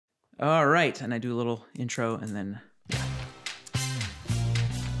All right, and I do a little intro and then...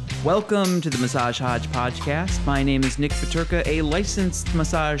 Welcome to the Massage Hodge podcast. My name is Nick Paterka, a licensed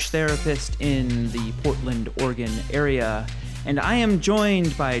massage therapist in the Portland, Oregon area. And I am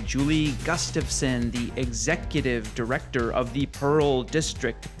joined by Julie Gustafson, the Executive Director of the Pearl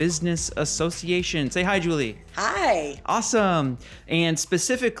District Business Association. Say hi, Julie. Hi. Awesome. And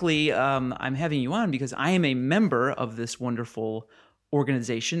specifically, I'm having you on because I am a member of this wonderful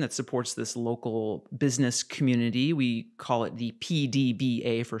organization that supports this local business community. We call it the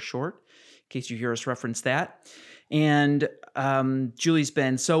PDBA for short, in case you hear us reference that. And Julie's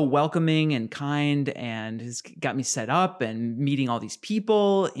been so welcoming and kind and has got me set up and meeting all these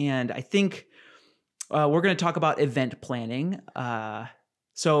people. And I think we're going to talk about event planning.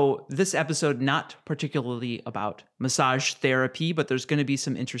 So this episode, not particularly about massage therapy, but there's going to be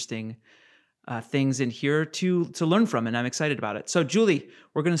some interesting things in here to learn from, and I'm excited about it. So Julie,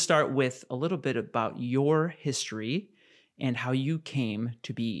 we're going to start with a little bit about your history and how you came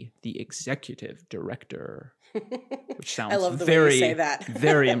to be the executive director, which sounds I love the very, way you say that.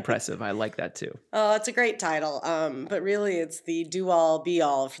 very impressive. I like that too. Oh, it's a great title. But really it's the do-all,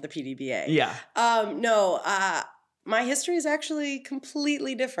 be-all for the PDBA. Yeah. My history is actually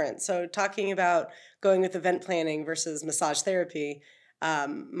completely different. So talking about going with event planning versus massage therapy,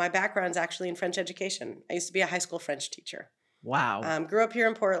 my background's actually in French education. I used to be a high school French teacher. Wow. Grew up here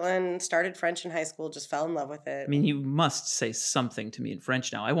in Portland, started French in high school, just fell in love with it. I mean, you must say something to me in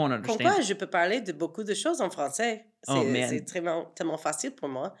French now. I won't understand. Pourquoi je peux parler de beaucoup de choses en français? Oh, man. C'est tellement facile pour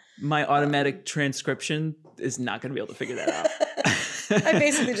moi. My automatic transcription is not going to be able to figure that out. I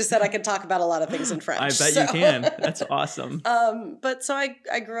basically just said I could talk about a lot of things in French. I bet you can. That's awesome. But so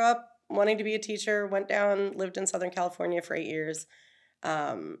I grew up wanting to be a teacher, went down, lived in Southern California for 8 years,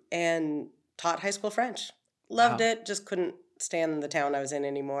 and taught high school French. Loved it, just couldn't stand the town I was in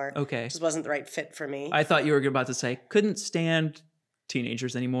anymore. Okay. Just wasn't the right fit for me. I thought you were about to say, couldn't stand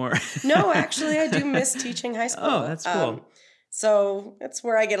teenagers anymore. No, actually, I do miss teaching high school. Oh, that's cool. So that's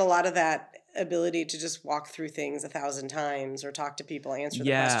where I get a lot of that ability to just walk through things 1,000 times or talk to people, answer the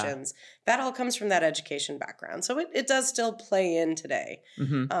questions. That all comes from that education background. So it does still play in today.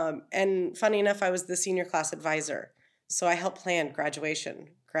 Mm-hmm. And funny enough, I was the senior class advisor. So I helped plan graduation,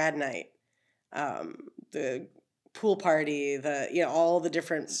 grad night, the pool party, all the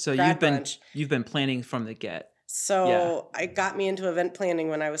different grad brunch. You've been planning from the get. So I got me into event planning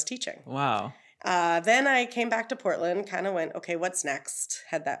when I was teaching. Wow. Then I came back to Portland, kind of went, okay, what's next?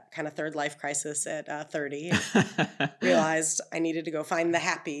 Had that kind of third life crisis at 30. And realized I needed to go find the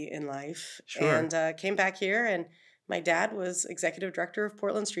happy in life. Sure. And came back here, and my dad was executive director of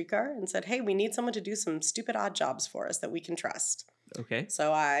Portland Streetcar and said, hey, we need someone to do some stupid odd jobs for us that we can trust. Okay.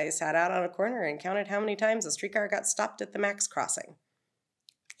 So I sat out on a corner and counted how many times a streetcar got stopped at the Max crossing.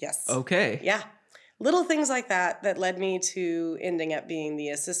 Yes. Okay. Yeah. Little things like that led me to ending up being the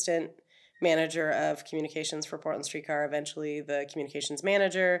assistant manager of communications for Portland Streetcar, eventually the communications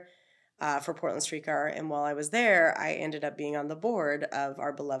manager for Portland Streetcar. And while I was there, I ended up being on the board of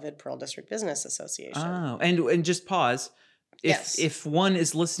our beloved Pearl District Business Association. Oh, and just pause. Yes. If one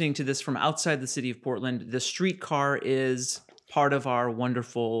is listening to this from outside the city of Portland, the streetcar is part of our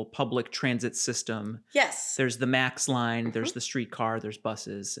wonderful public transit system. Yes. There's the Max line, there's the streetcar, there's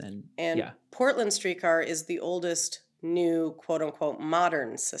buses, and yeah. Portland Streetcar is the oldest new quote-unquote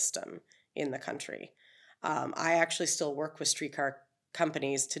modern system in the country. I actually still work with streetcar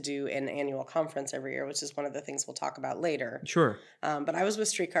companies to do an annual conference every year, which is one of the things we'll talk about later. Sure. But I was with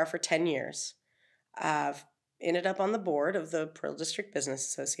Streetcar for 10 years. Ended up on the board of the Pearl District Business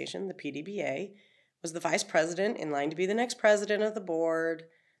Association, the PDBA, was the vice president, in line to be the next president of the board.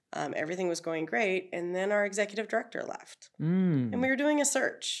 Everything was going great. And then our executive director left. And we were doing a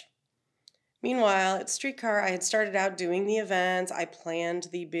search. Meanwhile, at Streetcar, I had started out doing the events. I planned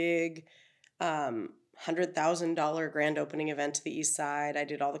the big $100,000 grand opening event to the east side. I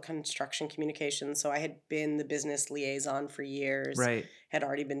did all the construction communications. So I had been the business liaison for years. Right. Had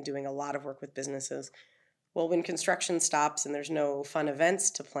already been doing a lot of work with businesses. Well, when construction stops and there's no fun events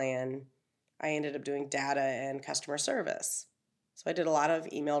to plan, I ended up doing data and customer service. So I did a lot of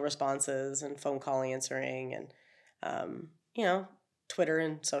email responses and phone call answering and, Twitter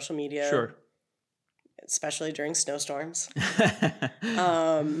and social media. Sure. Especially during snowstorms.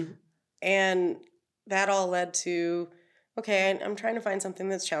 And that all led to, okay, I'm trying to find something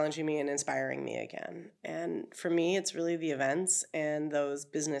that's challenging me and inspiring me again. And for me, it's really the events and those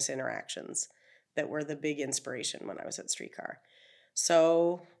business interactions that were the big inspiration when I was at Streetcar.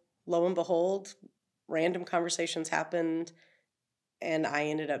 So lo and behold, random conversations happened, and I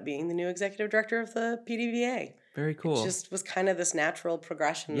ended up being the new executive director of the PDBA. Very cool. It just was kind of this natural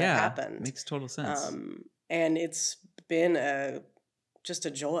progression that happened. Makes total sense. And it's been just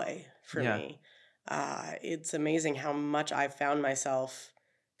a joy for me. It's amazing how much I've found myself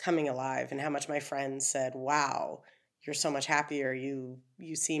coming alive and how much my friends said, wow, you're so much happier. You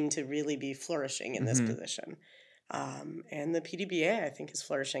seem to really be flourishing in this position. And the PDBA, I think, is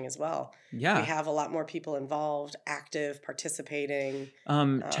flourishing as well. Yeah. We have a lot more people involved, active, participating.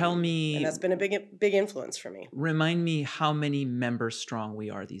 Tell me. And that's been a big influence for me. Remind me how many members strong we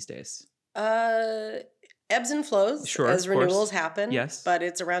are these days. Ebbs and flows as renewals happen. Yes. But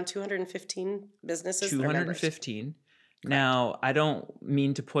it's around 215 businesses. 215. Now, I don't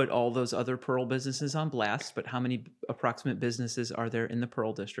mean to put all those other Pearl businesses on blast, but how many approximate businesses are there in the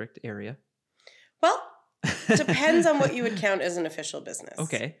Pearl District area? Well, depends on what you would count as an official business.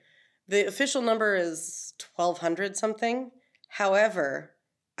 Okay. The official number is 1,200 something. However,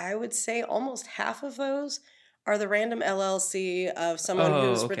 I would say almost half of those are the random LLC of someone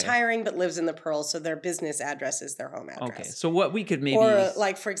who's retiring but lives in the Pearl, so their business address is their home address. Okay, so what we could maybe... Or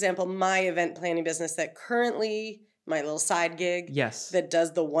like, for example, my event planning business that currently... my little side gig that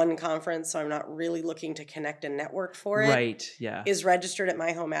does the one conference, so I'm not really looking to connect a network for it. Is registered at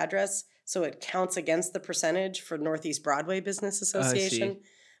my home address, so it counts against the percentage for Northeast Broadway Business Association.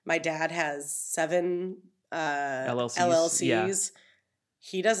 My dad has 7 LLCs. Yeah.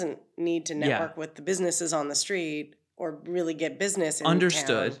 He doesn't need to network with the businesses on the street or really get business in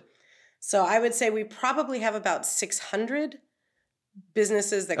town. So I would say we probably have about 600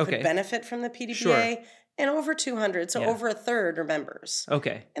 businesses that could benefit from the PDBA. And over 200, so over a third are members.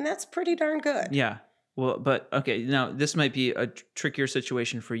 Okay. And that's pretty darn good. Yeah. Well, but now this might be a trickier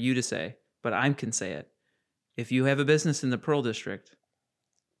situation for you to say, but I can say it. If you have a business in the Pearl District,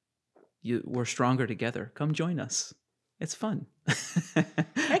 we're stronger together. Come join us. It's fun.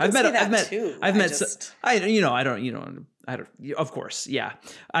 I've met. Of course, yeah.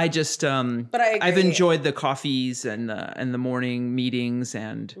 I just, but I've enjoyed the coffees and the morning meetings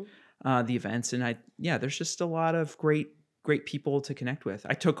and the events, and there's just a lot of great people to connect with.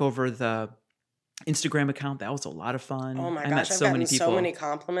 I took over the Instagram account. That was a lot of fun. Oh my gosh, I've gotten so many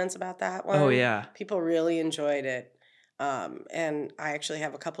compliments about that one. Oh yeah, people really enjoyed it. And I actually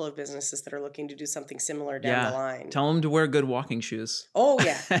have a couple of businesses that are looking to do something similar down the line. Tell them to wear good walking shoes. Oh,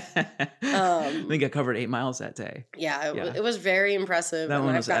 yeah. I think I covered 8 miles that day. Yeah, it was very impressive. And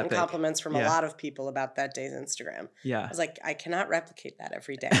I've gotten compliments from a lot of people about that day's Instagram. Yeah. I was like, I cannot replicate that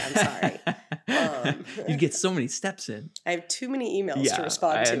every day. I'm sorry. You get so many steps in. I have too many emails to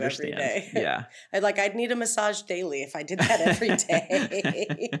respond to every day. Yeah. I'd need a massage daily if I did that every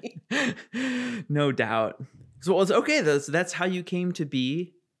day. No doubt. So it's okay. That's how you came to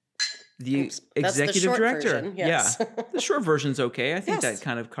be the executive director. Version, yes. Yeah, the short version's okay. I think that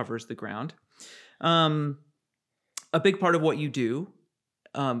kind of covers the ground. A big part of what you do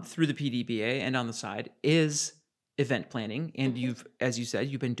through the PDBA and on the side is event planning, and as you said,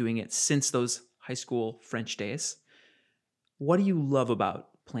 you've been doing it since those high school French days. What do you love about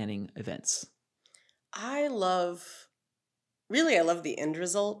planning events? I love the end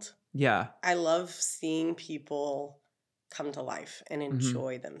result. Yeah. I love seeing people come to life and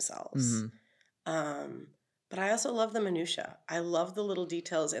enjoy themselves. But I also love the minutia. I love the little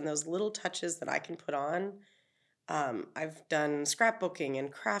details and those little touches that I can put on. I've done scrapbooking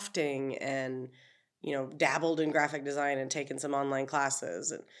and crafting and, dabbled in graphic design and taken some online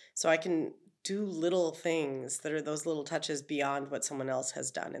classes. And so I can do little things that are those little touches beyond what someone else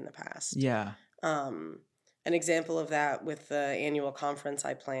has done in the past. Yeah. An example of that with the annual conference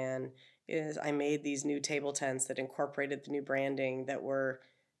I plan is I made these new table tents that incorporated the new branding that were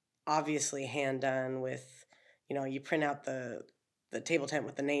obviously hand done with, you print out the table tent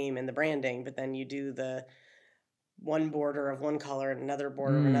with the name and the branding, but then you do the one border of one color and another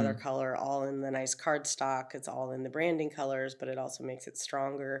border of another color, all in the nice cardstock. It's all in the branding colors, but it also makes it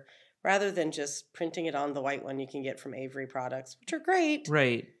stronger rather than just printing it on the white one you can get from Avery products, which are great.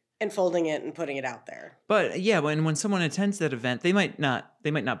 Right. And folding it and putting it out there. But yeah, when someone attends that event, they might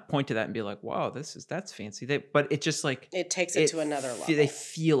not point to that and be like, "Wow, that's fancy." But it just it takes it to another level. They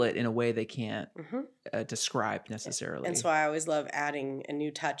feel it in a way they can't describe necessarily. And so I always love adding a new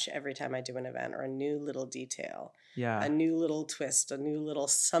touch every time I do an event, or a new little detail, a new little twist, a new little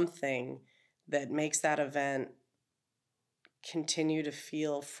something that makes that event continue to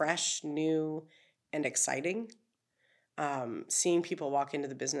feel fresh, new, and exciting. Seeing people walk into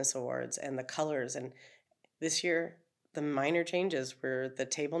the business awards and the colors, and this year the minor changes were the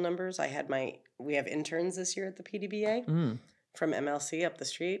table numbers. We have interns this year at the PDBA from MLC up the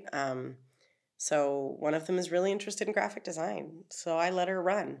street. So one of them is really interested in graphic design, so I let her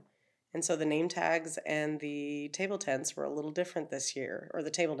run, And so the name tags and the table tents were a little different this year, or the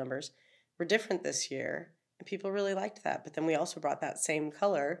table numbers were different this year. And people really liked that. But then we also brought that same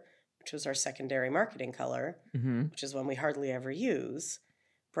color, which was our secondary marketing color, which is one we hardly ever use,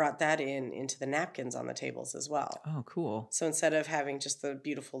 brought that into the napkins on the tables as well. Oh, cool. So instead of having just the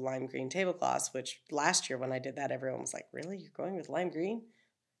beautiful lime green tablecloths, which last year when I did that, everyone was like, really? You're going with lime green?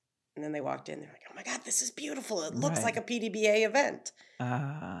 And then they walked in, they're like, oh my God, this is beautiful. It looks like a PDBA event.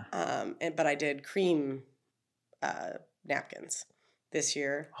 But I did cream napkins this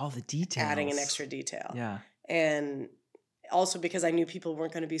year. All the details. Adding an extra detail. Yeah. And also because I knew people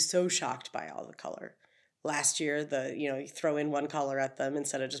weren't going to be so shocked by all the color. Last year, you throw in one color at them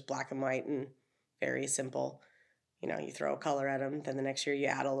instead of just black and white and very simple. You throw a color at them, then the next year you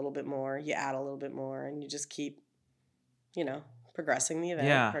add a little bit more, and you just keep, progressing the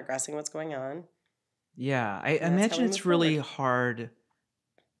event, progressing what's going on. Yeah, I imagine it's really hard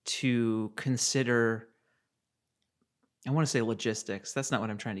to consider. I want to say logistics. That's not what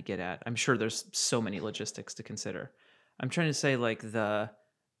I'm trying to get at. I'm sure there's so many logistics to consider. I'm trying to say like the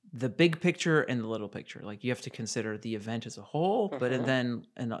big picture and the little picture. Like you have to consider the event as a whole, but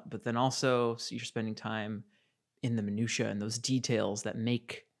then also so you're spending time in the minutia and those details that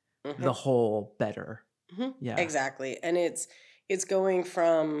make the whole better. Yeah, exactly. And it's going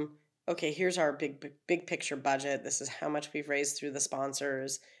from, okay, here's our big picture budget. This is how much we've raised through the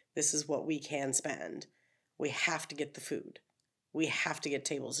sponsors. This is what we can spend. We have to get the food. We have to get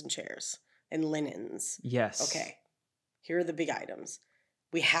tables and chairs and linens. Yes. Okay. Here are the big items.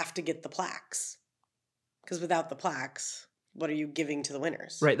 We have to get the plaques. Because without the plaques, what are you giving to the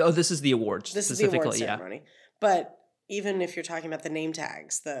winners? Right. Oh, this is the awards. This is the award ceremony. But even if you're talking about the name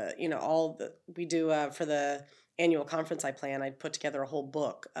tags, we do for the annual conference I plan, I put together a whole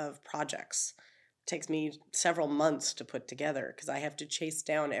book of projects. It takes me several months to put together because I have to chase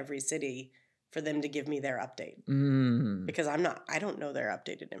down every city for them to give me their update. Because I don't know their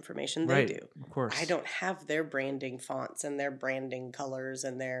updated information. They do. Of course. I don't have their branding fonts and their branding colors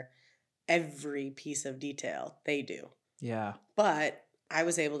and their every piece of detail. They do. Yeah. But I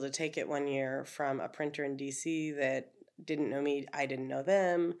was able to take it one year from a printer in DC that didn't know me. I didn't know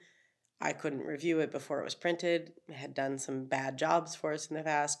them. I couldn't review it before it was printed. Had done some bad jobs for us in the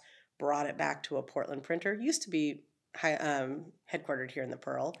past. Brought it back to a Portland printer. Used to be headquartered here in the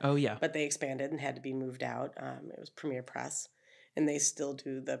Pearl. Oh, yeah. But they expanded and had to be moved out. It was Premier Press. And they still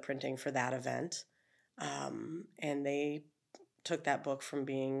do the printing for that event. And they took that book from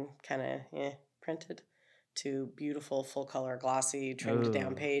being kind of printed to beautiful, full-color, glossy,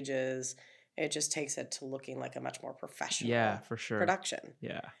 trimmed-down pages. It just takes it to looking like a much more professional for sure. production.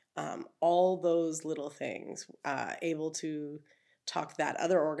 Yeah. All those little things, able to talk that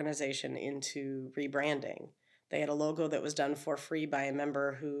other organization into rebranding. They had a logo that was done for free by a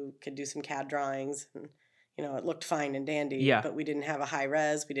member who could do some CAD drawings. And, it looked fine and dandy, but we didn't have a high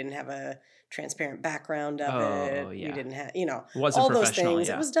res. We didn't have a transparent background of it. Yeah. We didn't have, Wasn't all those things.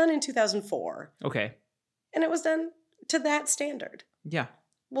 Yeah. It was done in 2004. Okay. And it was done to that standard. Yeah.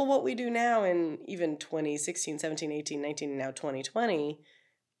 Well, what we do now in even 2016, 17, 18, 19, and now 2020,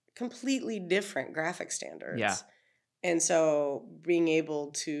 completely different graphic standards. Yeah. And so being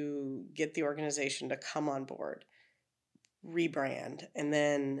able to get the organization to come on board, rebrand, and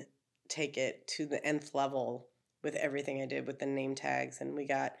then take it to the nth level with everything I did with the name tags. And we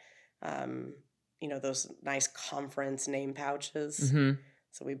got, those nice conference name pouches.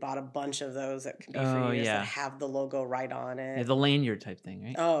 So we bought a bunch of those that can be for years that have the logo right on it. Yeah, the lanyard type thing,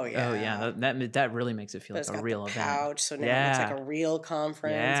 right? Oh, yeah. Oh, yeah. That really makes it feel like a real event. Pouch, so now it's like a real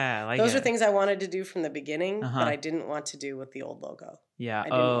conference. Yeah, I like those it. are things I wanted to do from the beginning, but I didn't want to do with the old logo. Yeah. I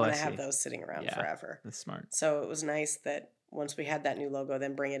didn't want to have those sitting around forever. That's smart. So it was nice that once we had that new logo,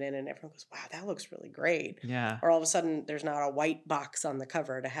 then bring it in and everyone goes, wow, that looks really great. Yeah. Or all of a sudden, there's not a white box on the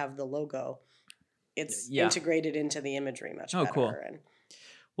cover to have the logo. It's integrated into the imagery much better. Cool. And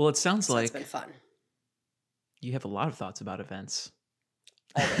well, it sounds like it's been fun. You have a lot of thoughts about events.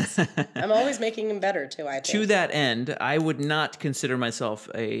 Always. I'm always making them better too, I think. To that end, I would not consider myself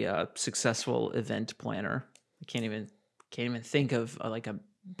a successful event planner. I can't even think of like a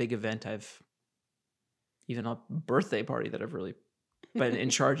big event even a birthday party that I've really been in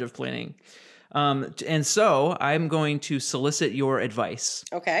charge of planning. And so I'm going to solicit your advice.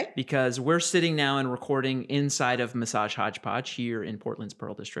 Okay. Because we're sitting now and recording inside of Massage Hodgepodge here in Portland's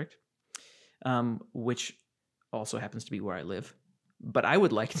Pearl District, which also happens to be where I live. But I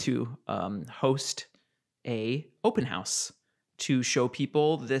would like to host a open house to show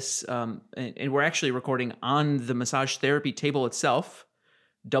people this. And we're actually recording on the massage therapy table itself.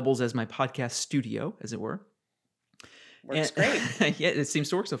 Doubles as my podcast studio, as it were. Works great. Yeah, it seems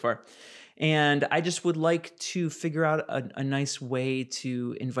to work so far. And I just would like to figure out a nice way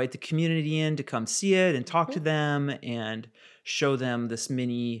to invite the community in to come see it and talk to them and show them this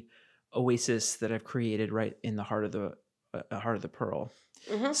mini oasis that I've created right in the heart of the Pearl.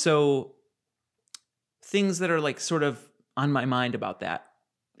 So things that are like sort of on my mind about that.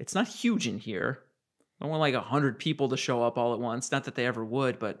 It's not huge in here. I don't want like 100 people to show up all at once. Not that they ever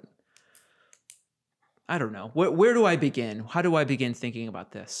would, but I don't know. Where do I begin? How do I begin thinking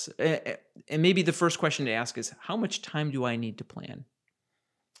about this? And maybe the first question to ask is, how much time do I need to plan?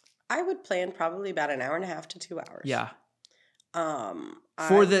 I would plan probably about an hour and a half to 2 hours. Yeah.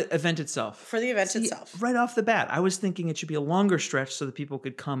 For the event itself. For the event itself. Right off the bat, I was thinking it should be a longer stretch so that people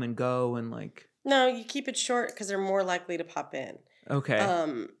could come and go and like. No, you keep it short because they're more likely to pop in.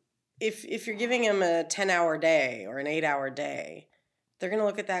 Okay. If you're giving them a 10-hour day or an 8-hour day, they're going to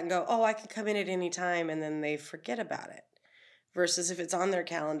look at that and go, oh, I can come in at any time, and then they forget about it. Versus if it's on their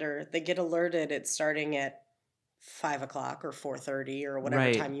calendar, they get alerted it's starting at 5 o'clock or 4:30 or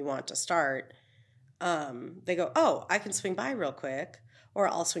whatever time you want to start. They go, oh, I can swing by real quick, or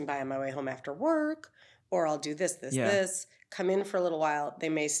I'll swing by on my way home after work, or I'll do this, come in for a little while. They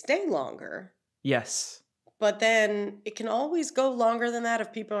may stay longer. Yes. But then it can always go longer than that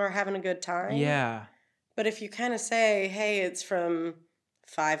if people are having a good time. Yeah. But if you kind of say, hey, it's from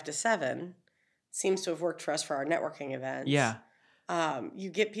 5 to 7, seems to have worked for us for our networking events. Yeah. You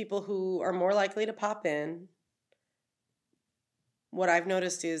get people who are more likely to pop in. What I've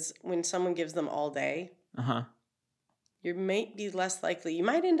noticed is when someone gives them all day, you might be less likely. You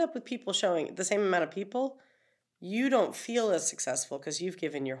might end up with people showing the same amount of people. You don't feel as successful because you've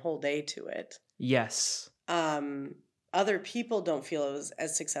given your whole day to it. Yes. Other people don't feel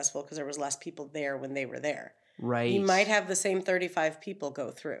as successful because there was less people there when they were there. Right. You might have the same 35 people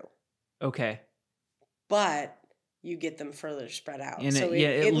go through. Okay. But you get them further spread out. And so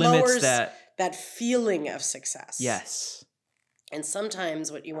it limits lowers that feeling of success. Yes. And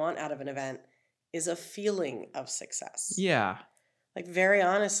sometimes what you want out of an event is a feeling of success. Yeah. Like very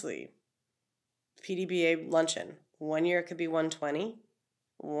honestly, PDBA luncheon, 1 year it could be 120,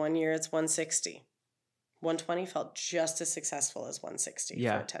 1 year it's 160. 120 felt just as successful as 160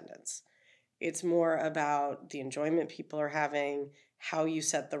 for attendance. It's more about the enjoyment people are having, how you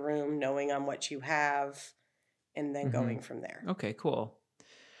set the room, knowing on what you have, and then going from there. Okay, cool.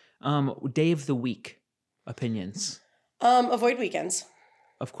 Day of the week opinions. Avoid weekends.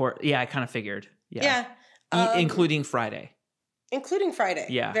 Of course. Yeah, I kind of figured. Yeah. Including Friday. Including Friday.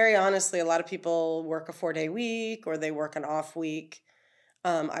 Yeah. Very honestly, a lot of people work a 4-day week or they work an off week.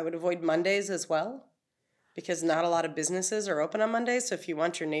 I would avoid Mondays as well because not a lot of businesses are open on Mondays. So if you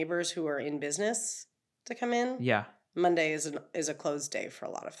want your neighbors who are in business to come in, Monday is a closed day for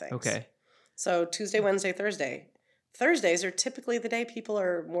a lot of things. Okay. So Tuesday, Wednesday, Thursday. Thursdays are typically the day people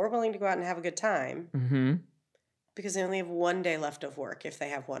are more willing to go out and have a good time because they only have 1 day left of work if they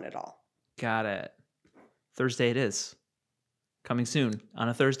have one at all. Got it. Thursday it is. Coming soon on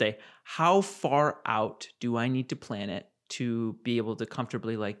a Thursday. How far out do I need to plan it to be able to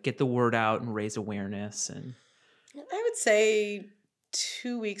comfortably like get the word out and raise awareness? And I would say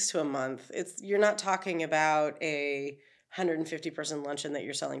 2 weeks to a month. You're not talking about a 150-person luncheon that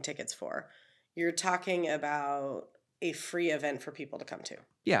you're selling tickets for. You're talking about a free event for people to come to.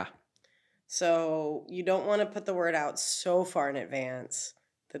 Yeah. So you don't want to put the word out so far in advance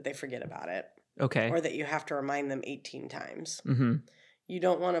that they forget about it. Okay. Or that you have to remind them 18 times. You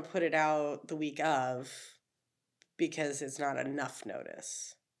don't want to put it out the week of because it's not enough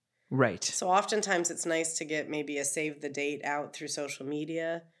notice. Right. So oftentimes it's nice to get maybe a save the date out through social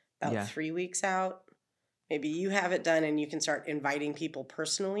media about 3 weeks out. Maybe you have it done and you can start inviting people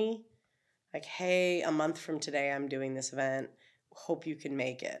personally. Like, hey, a month from today I'm doing this event. Hope you can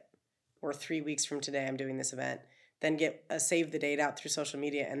make it. Or 3 weeks from today I'm doing this event. Then get a save the date out through social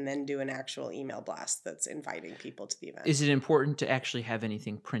media and then do an actual email blast that's inviting people to the event. Is it important to actually have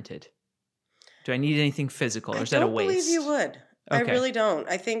anything printed? Do I need anything physical or is that a waste? I don't believe you would. Okay. I really don't.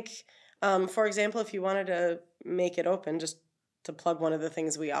 I think, for example, if you wanted to make it open, just to plug one of the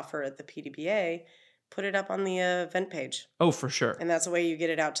things we offer at the PDBA, put it up on the event page. Oh, for sure. And that's the way you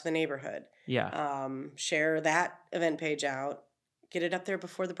get it out to the neighborhood. Yeah. Share that event page out. Get it up there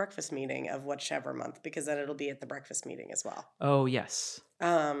before the breakfast meeting of whichever month, because then it'll be at the breakfast meeting as well. Oh, yes.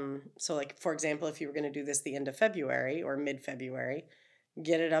 So like, for example, if you were going to do this the end of February or mid-February,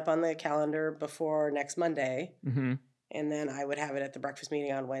 get it up on the calendar before next Monday. And then I would have it at the breakfast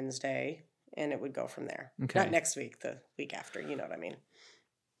meeting on Wednesday, and it would go from there. Okay. Not next week, the week after. You know what I mean?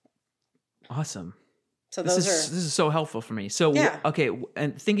 Awesome. So this is so helpful for me. So, okay,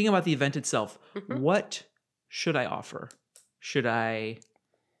 and thinking about the event itself, what should I offer? Should I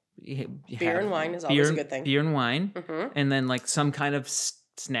beer and wine is always a good thing. Beer and wine, and then like some kind of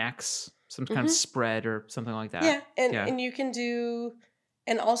snacks, some kind of spread or something like that. Yeah, and you can do,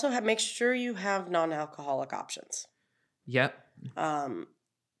 and also make sure you have non-alcoholic options. Yep.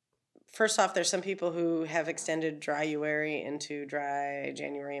 First off, there's some people who have extended dry-uary into dry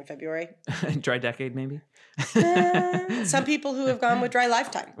January and February. Dry decade, maybe? Some people who have gone with dry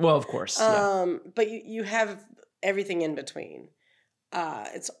lifetime. Well, of course. But you have everything in between.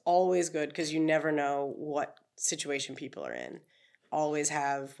 It's always good because you never know what situation people are in. Always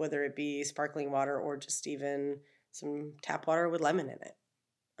have, whether it be sparkling water or just even some tap water with lemon in it.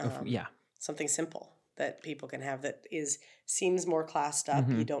 Something simple that people can have that seems more classed up.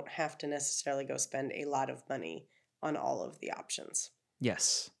 You don't have to necessarily go spend a lot of money on all of the options.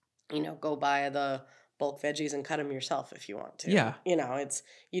 Yes. Go buy the bulk veggies and cut them yourself if you want to. Yeah.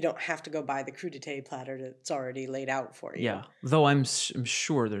 You don't have to go buy the crudité platter that's already laid out for you. Yeah. Though I'm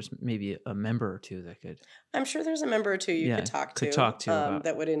sure there's maybe a member or two that could. I'm sure there's a member or two you could talk to about.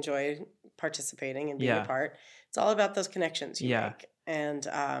 that would enjoy participating and being a part. It's all about those connections you make. And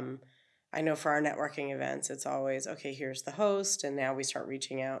I know for our networking events, it's always, okay, here's the host, and now we start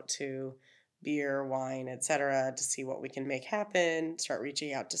reaching out to beer, wine, etc. to see what we can make happen, start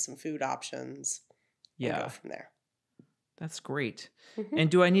reaching out to some food options, and go from there. That's great. And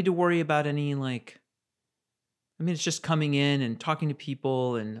do I need to worry about any, it's just coming in and talking to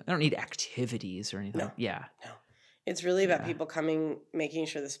people, and I don't need activities or anything. No. Yeah. No. It's really about people coming, making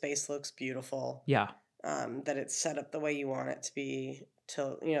sure the space looks beautiful. Yeah. That it's set up the way you want it to be,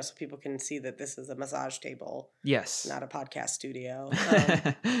 so people can see that this is a massage table. Yes. Not a podcast studio.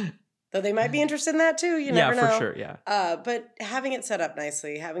 Though they might be interested in that too. You never know. Yeah, for sure. Yeah. But having it set up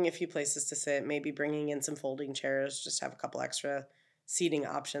nicely, having a few places to sit, maybe bringing in some folding chairs, just have a couple extra seating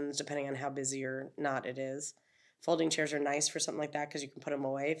options depending on how busy or not it is. Folding chairs are nice for something like that because you can put them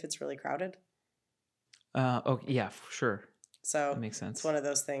away if it's really crowded. Yeah, for sure. So that makes sense. It's one of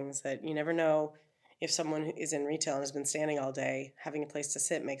those things that you never know. If someone is in retail and has been standing all day, having a place to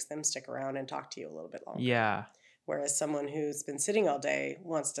sit makes them stick around and talk to you a little bit longer. Yeah. Whereas someone who's been sitting all day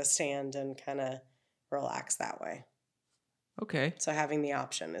wants to stand and kind of relax that way. Okay. So having the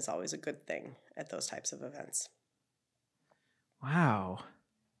option is always a good thing at those types of events. Wow.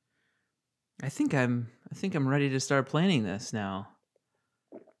 I think I'm ready to start planning this now.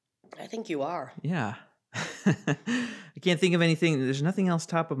 I think you are. Yeah. I can't think of anything. There's nothing else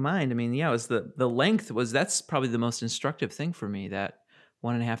top of mind. It was the length that's probably the most instructive thing for me, that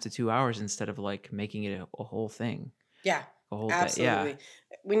 1.5 to 2 hours instead of making it a whole thing. Yeah, a whole absolutely. Day.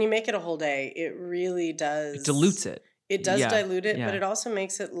 Yeah. When you make it a whole day, it really does. It dilutes it. It does dilute it, but it also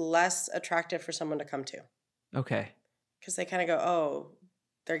makes it less attractive for someone to come to. Okay. Because they kind of go, oh,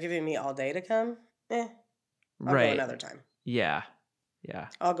 they're giving me all day to come? I'll go another time. Yeah. Yeah.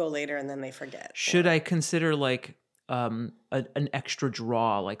 I'll go later and then they forget. Should I consider an extra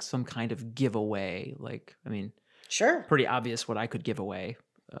draw, some kind of giveaway? Sure. Pretty obvious what I could give away,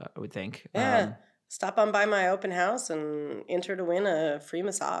 I would think. Yeah. Stop on by my open house and enter to win a free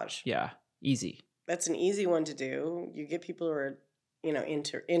massage. Yeah. Easy. That's an easy one to do. You get people who are,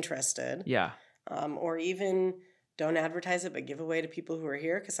 interested. Yeah. Or even don't advertise it, but give away to people who are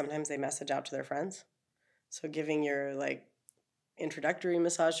here, because sometimes they message out to their friends. So giving your introductory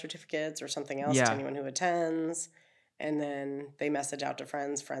massage certificates or something else to anyone who attends, and then they message out to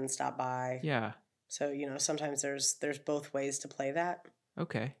friends stop by. Yeah. So, sometimes there's both ways to play that.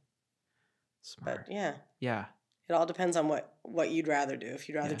 Okay. Smart. But yeah. Yeah. It all depends on what you'd rather do. If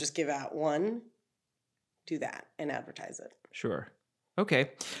you'd rather just give out one, do that and advertise it. Sure.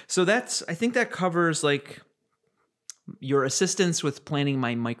 Okay. So I think that covers your assistance with planning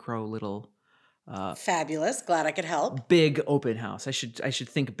my micro little fabulous. Glad I could help. Big open house. I should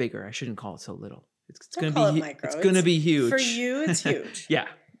think bigger. I shouldn't call it so little. It's going to be micro. It's going to be huge. For you, it's huge. Yeah,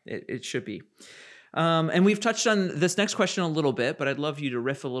 it should be. And we've touched on this next question a little bit, but I'd love you to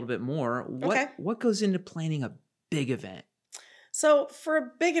riff a little bit more. What goes into planning a big event? So for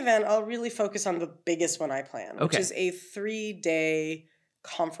a big event, I'll really focus on the biggest one I plan, which is a 3-day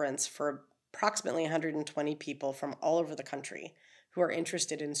conference for approximately 120 people from all over the country who are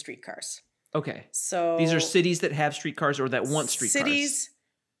interested in streetcars. Okay. So these are cities that have streetcars or that want streetcars. Cities,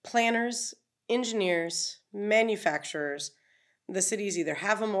 planners, engineers, manufacturers. The cities either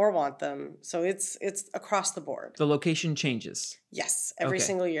have them or want them. So it's across the board. The location changes. Yes, every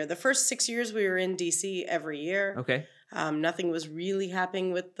single year. The first 6 years we were in DC every year. Okay. Nothing was really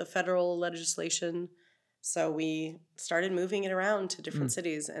happening with the federal legislation. So we started moving it around to different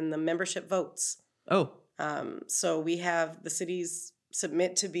cities, and the membership votes. Oh. So we have the cities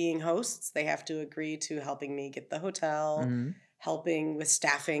submit to being hosts. They have to agree to helping me get the hotel, helping with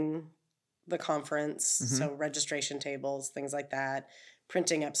staffing the conference, so registration tables, things like that,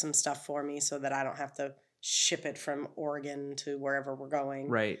 printing up some stuff for me so that I don't have to ship it from Oregon to wherever we're going.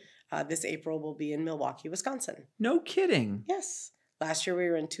 Right. This April we'll be in Milwaukee, Wisconsin. No kidding. Yes. Last year we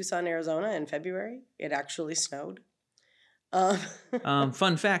were in Tucson, Arizona in February. It actually snowed.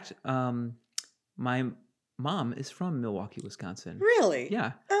 Fun fact, my mom is from Milwaukee, Wisconsin. Really?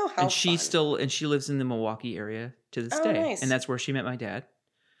 Yeah. Oh, how and she fun. she lives in the Milwaukee area to this Oh, day. nice. And that's where she met my dad.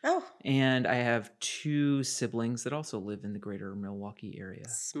 Oh. And I have 2 siblings that also live in the greater Milwaukee area.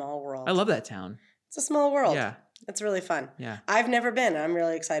 Small world. I love that town. It's a small world. Yeah. It's really fun. Yeah. I've never been. I'm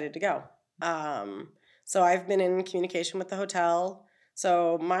really excited to go. So I've been in communication with the hotel.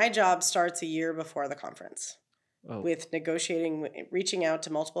 So my job starts a year before the conference with negotiating, reaching out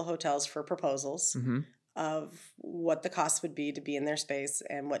to multiple hotels for proposals of what the cost would be to be in their space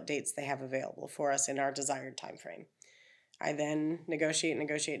and what dates they have available for us in our desired time frame. I then negotiate,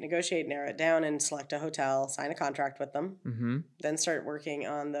 narrow it down, and select a hotel, sign a contract with them, then start working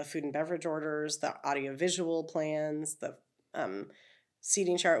on the food and beverage orders, the audiovisual plans, the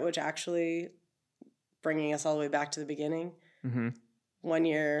seating chart, which actually bringing us all the way back to the beginning. One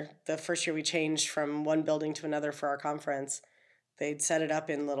year, the first year we changed from one building to another for our conference, they'd set it up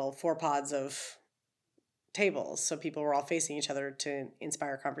in little 4 pods of tables, so people were all facing each other to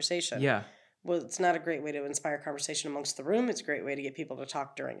inspire conversation. Yeah. Well, it's not a great way to inspire conversation amongst the room. It's a great way to get people to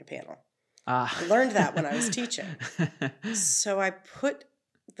talk during a panel. I learned that when I was teaching. So I put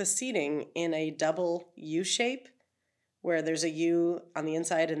the seating in a double U shape where there's a U on the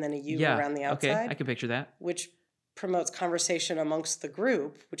inside and then a U around the outside. Okay, I can picture that. Which promotes conversation amongst the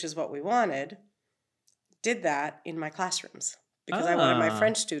group, which is what we wanted. Did that in my classrooms because I wanted my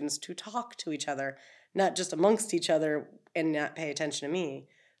French students to talk to each other, not just amongst each other and not pay attention to me,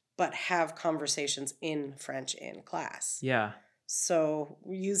 but have conversations in French in class. Yeah. So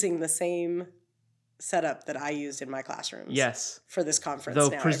using the same setup that I used in my classrooms. Yes. For this conference.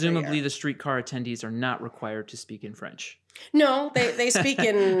 Though presumably the streetcar attendees are not required to speak in French. No, they speak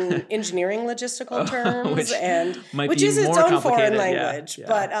in engineering logistical terms, which is its own foreign language. Yeah.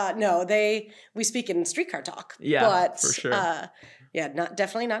 But no, we speak in streetcar talk. Yeah, but, for sure.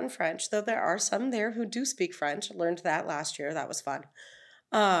 Definitely not in French, though there are some there who do speak French. Learned that last year. That was fun.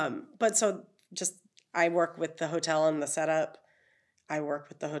 But so just I work with the hotel on the setup. I work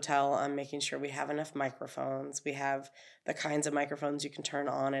with the hotel on making sure we have enough microphones. We have the kinds of microphones you can turn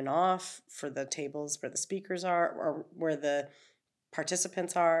on and off for the tables where the speakers are or where the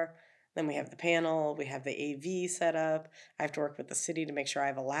participants are. Then we have the panel. We have the AV set up. I have to work with the city to make sure I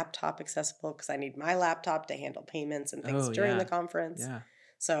have a laptop accessible because I need my laptop to handle payments and things during the conference. Yeah.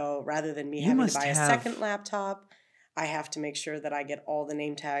 So rather than me having to buy a second laptop, I have to make sure that I get all the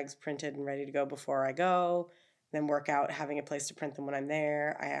name tags printed and ready to go before I go. Then work out having a place to print them when I'm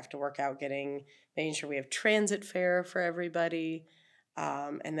there. I have to work out making sure we have transit fare for everybody.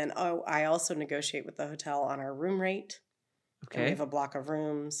 And then I also negotiate with the hotel on our room rate. Okay. And we have a block of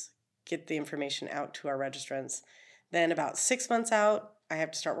rooms, get the information out to our registrants. Then about 6 months out, I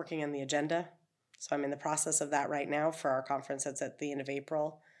have to start working on the agenda. So I'm in the process of that right now for our conference that's at the end of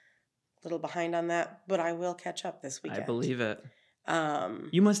April. A little behind on that, but I will catch up this weekend. I believe it.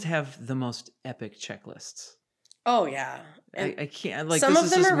 You must have the most epic checklists. Oh, yeah. I can't, some of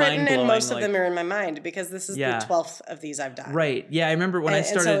them are written and most of them are in my mind because this is the 12th of these I've done. Right. Yeah, I remember when I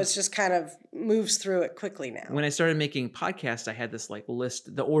started. And so it's just kind of moves through it quickly now. When I started making podcasts, I had this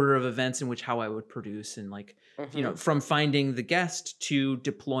list, the order of events in which how I would produce and from finding the guest to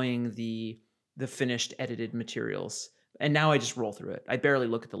deploying the finished edited materials. And now I just roll through it. I barely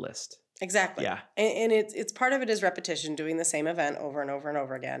look at the list. Exactly. Yeah. And it's part of it is repetition, doing the same event over and over and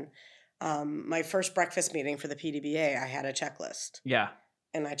over again. My first breakfast meeting for the PDBA, I had a checklist. Yeah.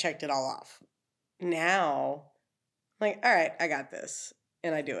 And I checked it all off. Now, all right, I got this.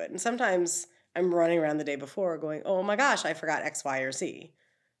 And I do it. And sometimes I'm running around the day before going, oh my gosh, I forgot X, Y, or Z.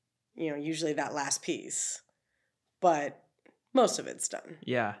 Usually that last piece. But most of it's done.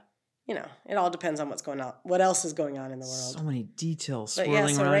 Yeah. It all depends on what's going on. What else is going on in the world? So many details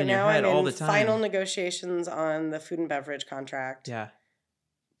swirling around in your head all the time. Final negotiations on the food and beverage contract. Yeah.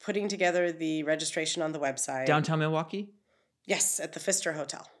 Putting together the registration on the website. Downtown Milwaukee? Yes, at the Pfister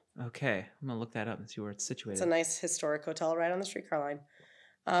Hotel. Okay. I'm going to look that up and see where it's situated. It's a nice historic hotel right on the streetcar line.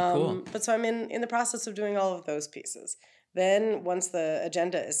 Cool. But so I'm in the process of doing all of those pieces. Then once the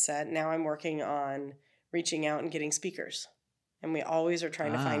agenda is set, now I'm working on reaching out and getting speakers. And we always are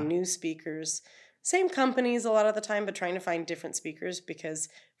trying to find new speakers. Same companies a lot of the time, but trying to find different speakers because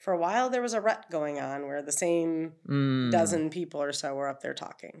for a while there was a rut going on where the same dozen people or so were up there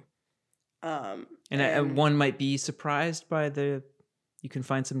talking. And one might be surprised by you can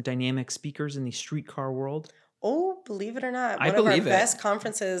find some dynamic speakers in the streetcar world. Oh, believe it or not, one of our best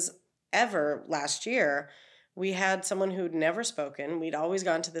conferences ever last year, we had someone who'd never spoken. We'd always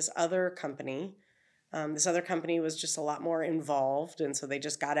gone to this other company. This other company was just a lot more involved, and so they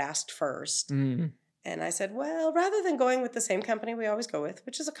just got asked first. And I said, well, rather than going with the same company we always go with,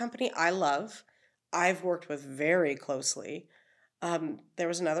 which is a company I love, I've worked with very closely, there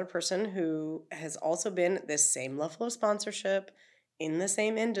was another person who has also been at this same level of sponsorship in the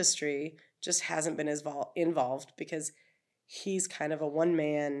same industry, just hasn't been as involved because he's kind of a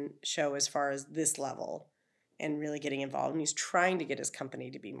one-man show as far as this level and really getting involved. And he's trying to get his company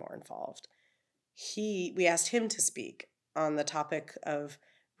to be more involved. We asked him to speak on the topic of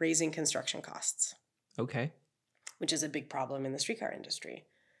raising construction costs. Okay. Which is a big problem in the streetcar industry.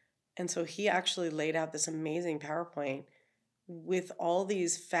 And so he actually laid out this amazing PowerPoint with all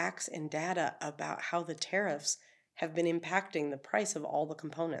these facts and data about how the tariffs have been impacting the price of all the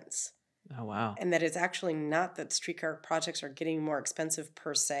components. Oh, wow. And that it's actually not that streetcar projects are getting more expensive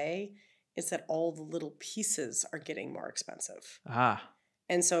per se, it's that all the little pieces are getting more expensive.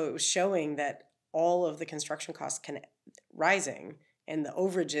 And so it was showing that all of the construction costs rising and the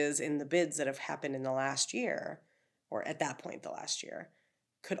overages in the bids that have happened in the last year, or at that point the last year,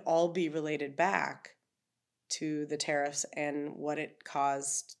 could all be related back to the tariffs and what it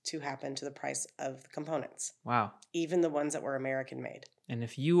caused to happen to the price of the components. Wow. Even the ones that were American made. And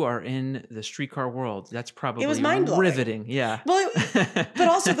if you are in the streetcar world, that's probably it was mind-blowing. Riveting. Yeah. Well, but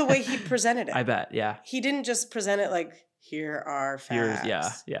also the way he presented it. I bet, yeah. He didn't just present it like, here are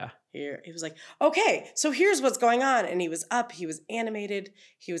facts. Yeah. Here, he was like, okay, so here's what's going on. And he was up, he was animated,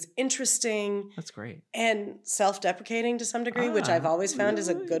 he was interesting. That's great. And self-deprecating to some degree, which I've always found is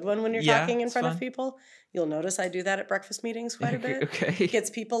a good one when you're talking in front of people. You'll notice I do that at breakfast meetings quite a bit. Okay. Gets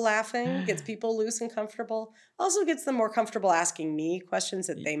people laughing, gets people loose and comfortable. Also gets them more comfortable asking me questions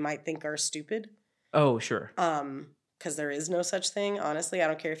that they might think are stupid. Oh, sure. Because there is no such thing. Honestly, I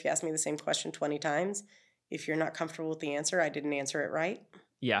don't care if you ask me the same question 20 times. If you're not comfortable with the answer, I didn't answer it right.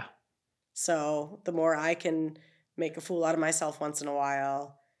 Yeah. So the more I can make a fool out of myself once in a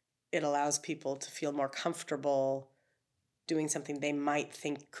while, it allows people to feel more comfortable doing something they might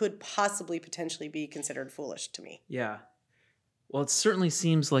think could possibly potentially be considered foolish to me. Yeah. Well, it certainly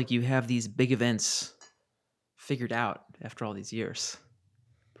seems like you have these big events figured out after all these years.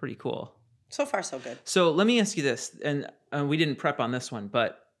 Pretty cool. So far, so good. So let me ask you this, and we didn't prep on this one,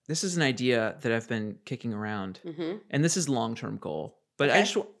 but this is an idea that I've been kicking around, and this is a long-term goal. But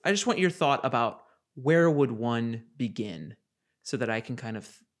okay. I just want your thought about where would one begin so that I can kind of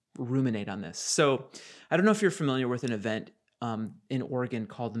ruminate on this. So I don't know if you're familiar with an event in Oregon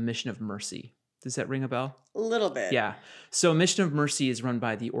called the Mission of Mercy. Does that ring a bell? A little bit. Yeah. So Mission of Mercy is run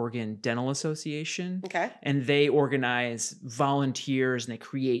by the Oregon Dental Association. Okay. And they organize volunteers and they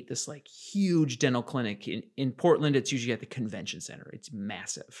create this like huge dental clinic. In Portland, it's usually at the convention center. It's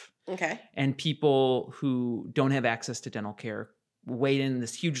massive. Okay. And people who don't have access to dental care wait in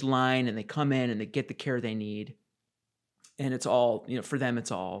this huge line and they come in and they get the care they need. And it's all, for them,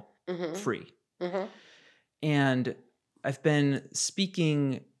 it's all free. And I've been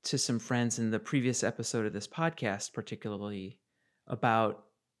speaking to some friends in the previous episode of this podcast, particularly about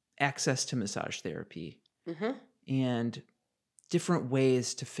access to massage therapy and different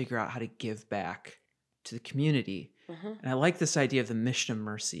ways to figure out how to give back to the community. And I like this idea of the Mission of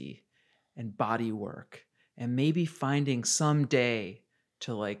Mercy and body work and maybe finding someday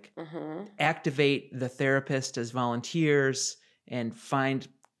to like activate the therapist as volunteers and find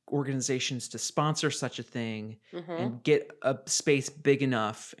organizations to sponsor such a thing and get a space big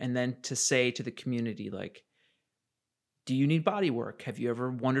enough and then to say to the community, like, do you need body work? Have you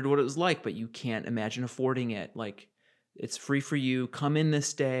ever wondered what it was like, but you can't imagine affording it? Like, it's free for you. Come in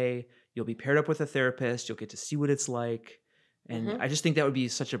this day. You'll be paired up with a therapist. You'll get to see what it's like. And I just think that would be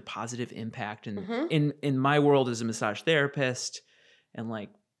such a positive impact in my world as a massage therapist and like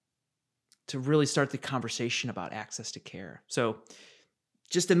to really start the conversation about access to care. So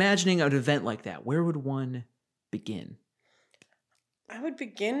just imagining an event like that, where would one begin? I would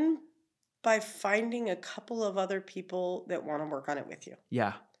begin by finding a couple of other people that want to work on it with you.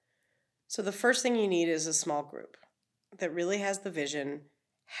 Yeah. So the first thing you need is a small group that really has the vision,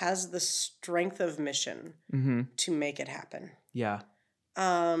 has the strength of mission to make it happen. Yeah.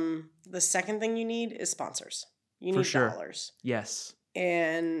 The second thing you need is sponsors. You need dollars. Yes.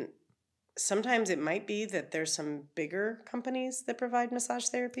 And sometimes it might be that there's some bigger companies that provide massage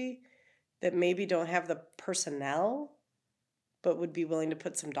therapy that maybe don't have the personnel, but would be willing to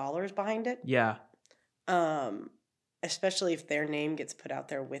put some dollars behind it. Yeah. Especially if their name gets put out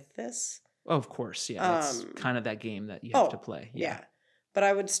there with this. Oh, of course. Yeah. That's kind of that game that you have to play. Yeah. But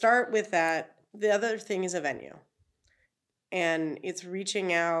I would start with that. The other thing is a venue. And it's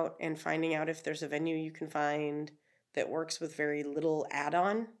reaching out and finding out if there's a venue you can find that works with very little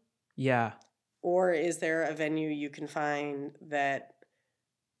add-on. Yeah. Or is there a venue you can find that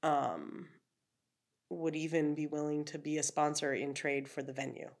would even be willing to be a sponsor in trade for the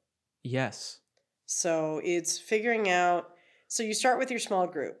venue? Yes. So it's figuring out. So you start with your small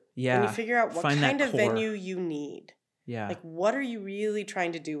group. Yeah. And you figure out what kind of venue you need. Yeah. Like, what are you really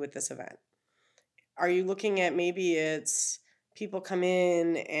trying to do with this event? Are you looking at maybe it's people come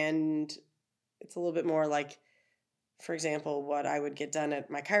in and it's a little bit more like, for example, what I would get done at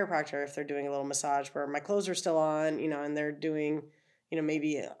my chiropractor if they're doing a little massage where my clothes are still on, and they're doing,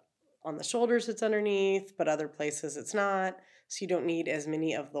 maybe on the shoulders it's underneath, but other places it's not. So you don't need as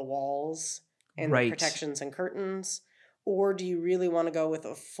many of the walls and the protections and curtains. Or do you really want to go with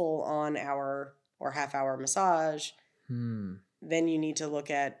a full-on hour or half-hour massage? Then you need to look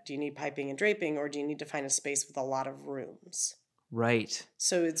at, do you need piping and draping, or do you need to find a space with a lot of rooms? Right.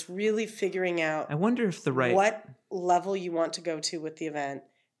 So it's really figuring out I wonder if what level you want to go to with the event,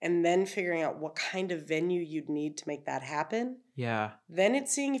 and then figuring out what kind of venue you'd need to make that happen. Yeah. Then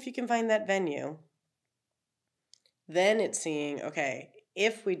it's seeing if you can find that venue. Then it's seeing, okay,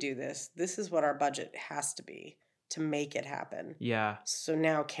 if we do this, this is what our budget has to be to make it happen. Yeah. So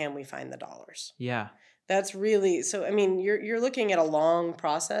now can we find the dollars? Yeah. That's really, so I mean, you're looking at a long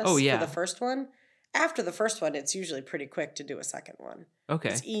process for the first one. After the first one, it's usually pretty quick to do a second one. Okay.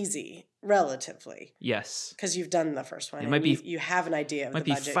 It's easy, relatively. Yes. Because you've done the first one. It might be, you have an idea of the budget.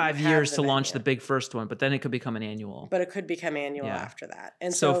 Might be 5 years to launch the big first one, but then it could become an annual. But it could become annual after that.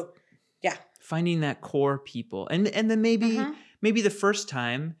 And so yeah. Finding that core people. And then maybe the first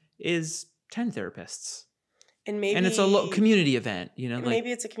time is 10 therapists. And it's a community event,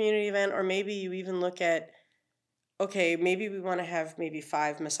 maybe it's a community event, or maybe you even look at, okay, maybe we want to have maybe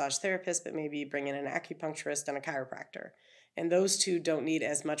 5 massage therapists, but maybe you bring in an acupuncturist and a chiropractor. And those two don't need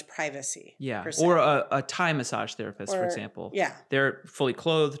as much privacy. Yeah. Or a Thai massage therapist, for example. Yeah. They're fully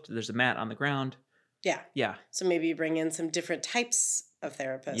clothed. There's a mat on the ground. Yeah. Yeah. So maybe you bring in some different types of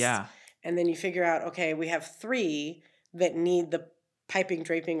therapists. Yeah. And then you figure out, okay, we have 3 that need the piping,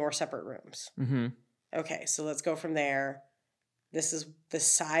 draping, or separate rooms. Mm-hmm. Okay, so let's go from there. This is the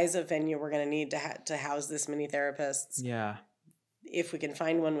size of venue we're going to need to house this many therapists. Yeah. If we can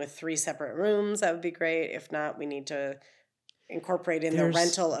find one with 3 separate rooms, that would be great. If not, we need to incorporate in the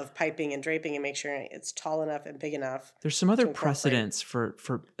rental of piping and draping and make sure it's tall enough and big enough. There's some other precedents for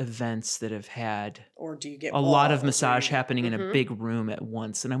events that have had or do you get a lot of massage happening in a big room at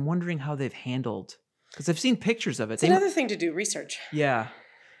once, and I'm wondering how they've handled, because I've seen pictures of it. It's another thing to do research. Yeah.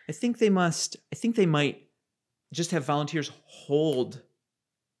 I think they might just have volunteers hold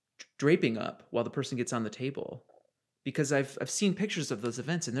draping up while the person gets on the table, because I've seen pictures of those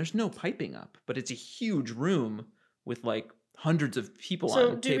events and there's no piping up, but it's a huge room with like hundreds of people on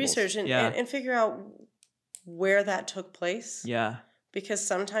tables. So do research and figure out where that took place. Yeah. Because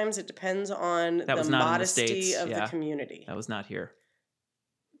sometimes it depends on the modesty of the community. That was not here.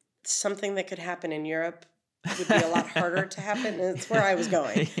 Something that could happen in Europe would be a lot harder to happen. And it's where I was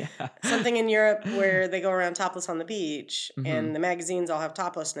going. Yeah. Something in Europe where they go around topless on the beach and the magazines all have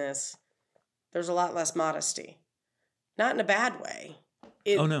toplessness. There's a lot less modesty. Not in a bad way.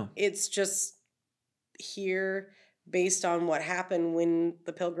 No. It's just here based on what happened when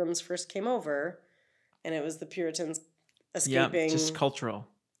the Pilgrims first came over, and it was the Puritans escaping. Yeah, just cultural.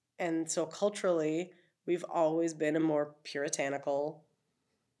 And so culturally, we've always been a more puritanical,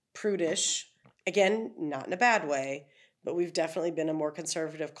 prudish, again, not in a bad way, but we've definitely been a more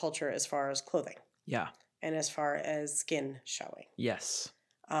conservative culture as far as clothing. Yeah. And as far as skin showing. Yes.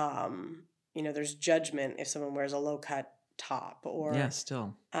 There's judgment if someone wears a low-cut top or... Yeah,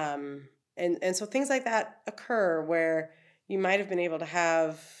 still. And so things like that occur where you might have been able to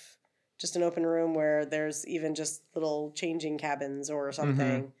have just an open room where there's even just little changing cabins or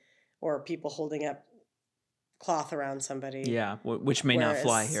something, or people holding up cloth around somebody. Yeah, which may not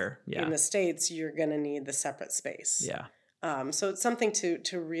fly here. Yeah. In the States, you're going to need the separate space. Yeah. So it's something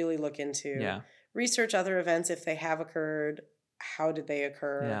to really look into. Yeah. Research other events if they have occurred. How did they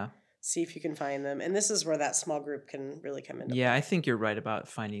occur? Yeah. See if you can find them. And this is where that small group can really come into play. I think you're right about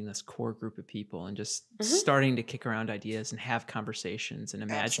finding this core group of people and just starting to kick around ideas and have conversations and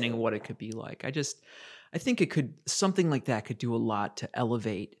imagining what it could be like. I think something like that could do a lot to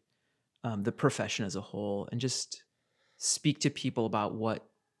elevate the profession as a whole and just speak to people about what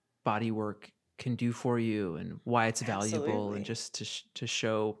body work can do for you and why it's valuable, Absolutely. and just to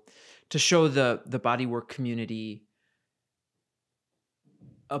show the body work community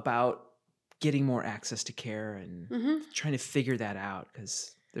about getting more access to care and trying to figure that out,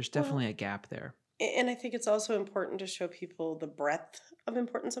 because there's definitely a gap there. And I think it's also important to show people the breadth of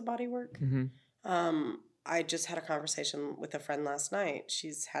importance of body work. I just had a conversation with a friend last night.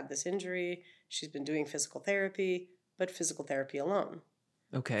 She's had this injury. She's been doing physical therapy, but physical therapy alone.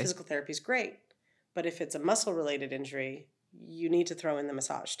 Okay. Physical therapy is great, but if it's a muscle-related injury, you need to throw in the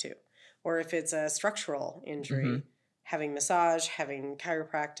massage too. Or if it's a structural injury, having massage, having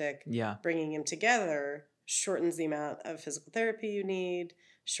chiropractic, bringing them together shortens the amount of physical therapy you need,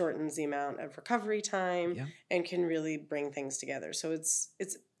 shortens the amount of recovery time, and can really bring things together. So it's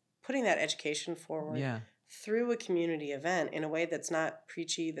putting that education forward through a community event in a way that's not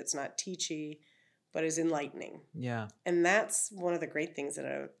preachy, that's not teachy, but is enlightening. Yeah. And that's one of the great things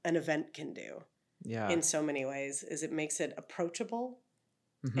that an event can do in so many ways, is it makes it approachable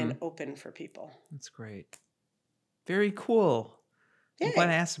and open for people. That's great. Very cool. Yay. I'm glad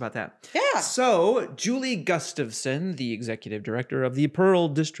I asked about that. Yeah. So, Julie Gustafson, the executive director of the Pearl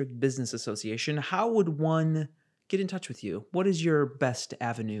District Business Association, how would one get in touch with you? What is your best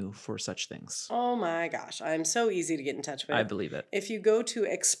avenue for such things? Oh my gosh, I'm so easy to get in touch with. I believe it. If you go to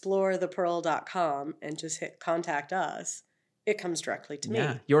explorethepearl.com and just hit contact us, it comes directly to me.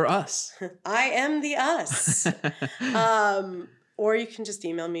 Yeah, you're us. I am the us. Or you can just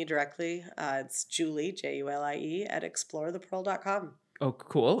email me directly. It's Julie, Julie, at explorethepearl.com. Oh,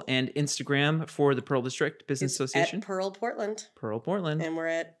 cool. And Instagram for the Pearl District Business Association? At Pearl Portland. Pearl Portland. And we're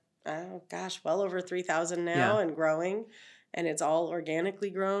at, well over 3,000 now and growing. And it's all organically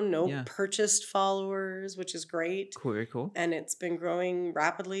grown. No purchased followers, which is great. Cool, very cool. And it's been growing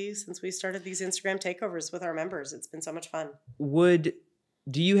rapidly since we started these Instagram takeovers with our members. It's been so much fun.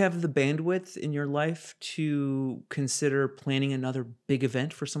 Do you have the bandwidth in your life to consider planning another big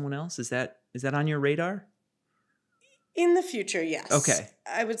event for someone else? Is that on your radar? In the future, yes. Okay.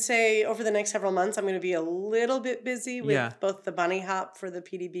 I would say over the next several months, I'm going to be a little bit busy with both the Bunny Hop for the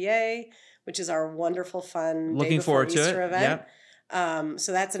PDBA, which is our wonderful, fun Looking forward to Easter it. event. Yep.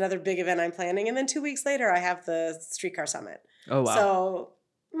 So that's another big event I'm planning. And then 2 weeks later, I have the Streetcar Summit. Oh, wow. So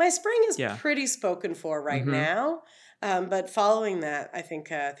my spring is pretty spoken for right now. But following that, I think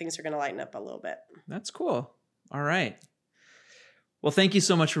things are going to lighten up a little bit. That's cool. All right. Well, thank you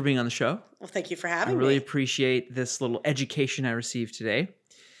so much for being on the show. Well, thank you for having me. I really appreciate this little education I received today.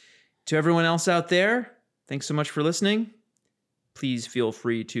 To everyone else out there, thanks so much for listening. Please feel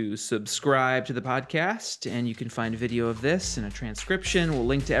free to subscribe to the podcast, and you can find a video of this and a transcription. We'll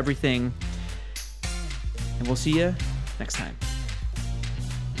link to everything, and we'll see you next time.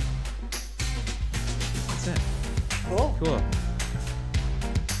 That's it. Cool.